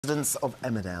Residents of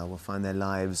Emmerdale will find their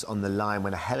lives on the line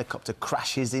when a helicopter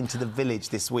crashes into the village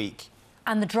this week.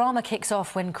 And the drama kicks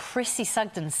off when Chrissie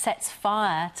Sugden sets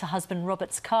fire to husband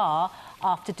Robert's car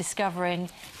after discovering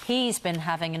he's been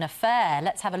having an affair.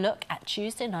 Let's have a look at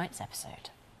Tuesday night's episode.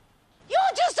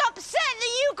 You're just upset that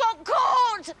you got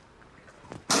caught!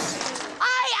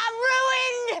 I am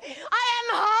ruined! I am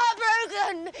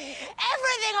heartbroken!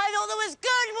 Everything I thought that was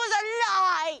good was a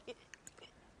lie!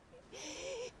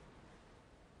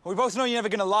 Well, we both know you're never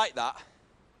going to like that.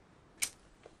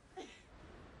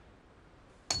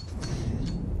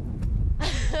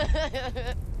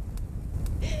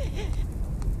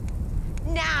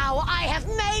 Now I have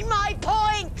made my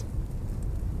point!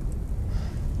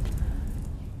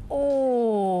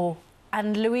 Oh,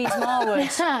 and Louise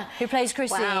Marwood, who plays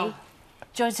Chrissie, Wow.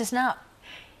 joins us now.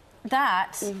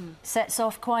 That sets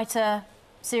off quite a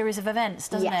series of events,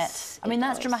 doesn't Yes, it? I mean, it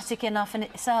that's does. dramatic enough in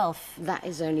itself. That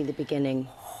is only the beginning.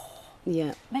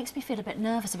 Yeah. Makes me feel a bit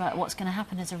nervous about what's going to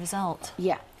happen as a result.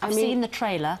 Yeah. I've seen the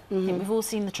trailer. I think we've all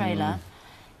seen the trailer.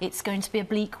 It's going to be a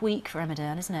bleak week for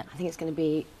Emmerdale, isn't it? I think it's going to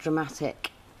be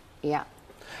dramatic. Yeah.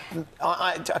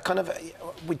 I kind of...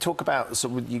 We talk about...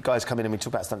 So you guys come in and we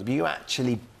talk about stunts, but you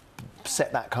actually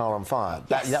set that car on fire.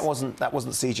 Yes. That wasn't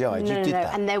CGI. No, You did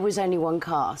that. And there was only one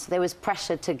car, so there was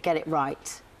pressure to get it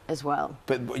right as well.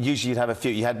 But usually you'd have a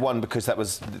few. You had one because that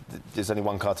was... There's only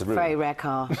one car to ruin. Very rare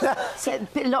car. So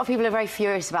a lot of people are very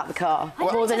furious about the car,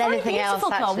 more than anything else,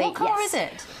 actually. What car is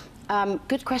it?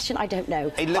 Good question, I don't know.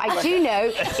 It What looked I like do know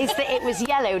is that it was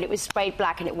yellow and it was sprayed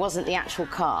black and it wasn't the actual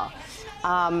car.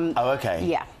 Oh, OK.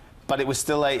 Yeah. But it was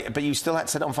still a... But you still had to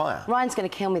set it on fire? Ryan's going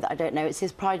to kill me that I don't know. It's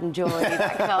his pride and joy,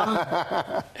 that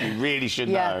car. You really should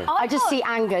Yeah. know. I just see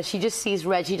anger. She just sees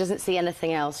red. She doesn't see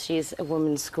anything else. She's a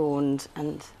woman scorned,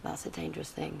 and that's a dangerous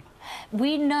thing.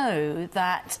 We know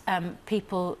that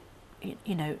people,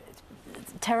 you know,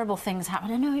 terrible things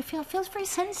happen. I know it feels very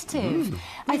sensitive.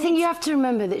 I think you have to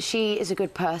remember that she is a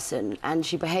good person, and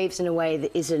she behaves in a way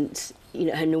that isn't, you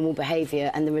know, her normal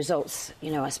behaviour, and the results,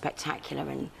 you know, are spectacular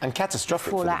and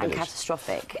catastrophic for the fallout and village.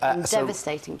 catastrophic and So-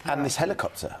 devastating. For And her. this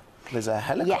helicopter. There's a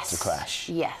helicopter Yes. crash.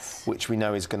 Yes. Which we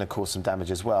know is going to cause some damage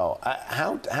as well.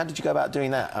 How did you go about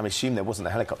doing that? I assume there wasn't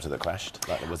a helicopter that crashed.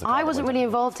 Like there was a car I that wasn't went really up.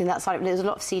 involved in that side of it. There was a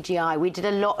lot of CGI. We did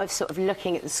a lot of sort of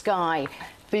looking at the sky,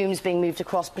 booms being moved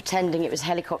across, pretending it was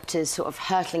helicopters sort of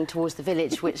hurtling towards the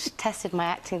village, which tested my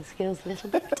acting skills a little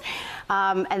bit.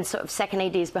 And sort of second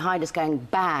ADs behind us going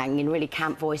bang in really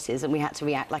camp voices, and we had to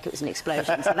react like it was an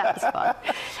explosion, so that was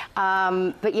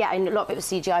fun. But yeah, and a lot of it was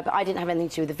CGI, but I didn't have anything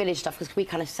to do with the village stuff because we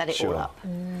kind of set it all up.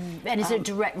 And it's a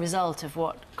direct result of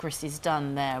what Chrissie's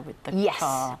done there with the Yes,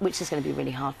 car. which is going to be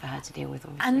really hard for her to deal with,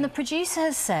 obviously. And the producer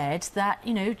has said that,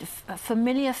 you know,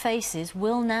 familiar faces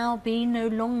will now be no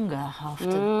longer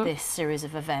after this series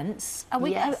of events. Are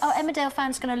Yes. Emmerdale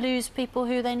fans going to lose people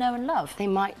who they know and love? They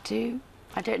might do.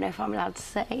 I don't know if I'm allowed to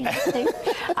say anything.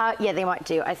 Yeah, they might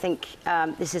do. I think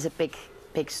this is a big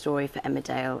story for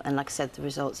Emmerdale, and like I said, the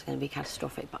results are going to be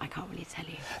catastrophic, but I can't really tell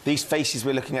you. These faces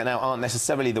we're looking at now aren't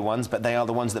necessarily the ones, but they are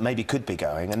the ones that maybe could be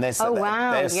going. And there's, Oh,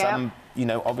 wow, there's yeah. some, you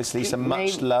know, obviously some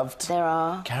much-loved There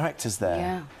are. characters there.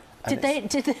 Yeah. And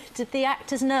Did the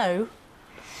actors know?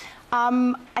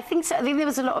 I think so. I think there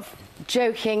was a lot of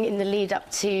joking in the lead up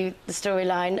to the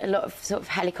storyline, a lot of sort of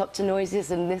helicopter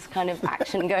noises and this kind of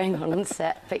action going on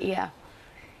set. But yeah,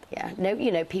 no,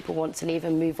 you know, people want to leave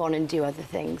and move on and do other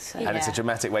things. So. And it's a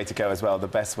dramatic way to go as well. The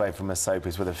best way from a soap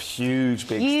is with a huge,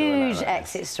 big Huge storyline.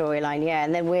 exit storyline, yeah,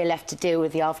 and then we're left to deal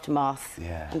with the aftermath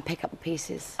and pick up the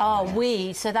pieces.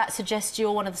 Oh, so that suggests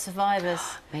you're one of the survivors.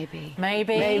 Maybe.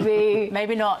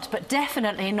 Maybe not, but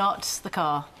definitely not the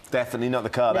car. Definitely not the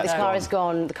car. The That's car gone. is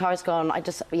gone. The car is gone.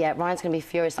 Ryan's going to be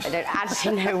furious. I don't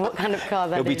actually know what kind of car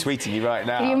that He'll be is. tweeting you right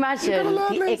now. Can you imagine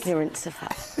the ignorance of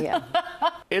that? Yeah.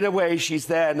 In a way, she's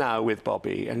there now with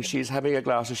Bobby, and she's having a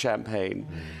glass of champagne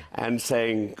and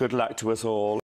saying good luck to us all.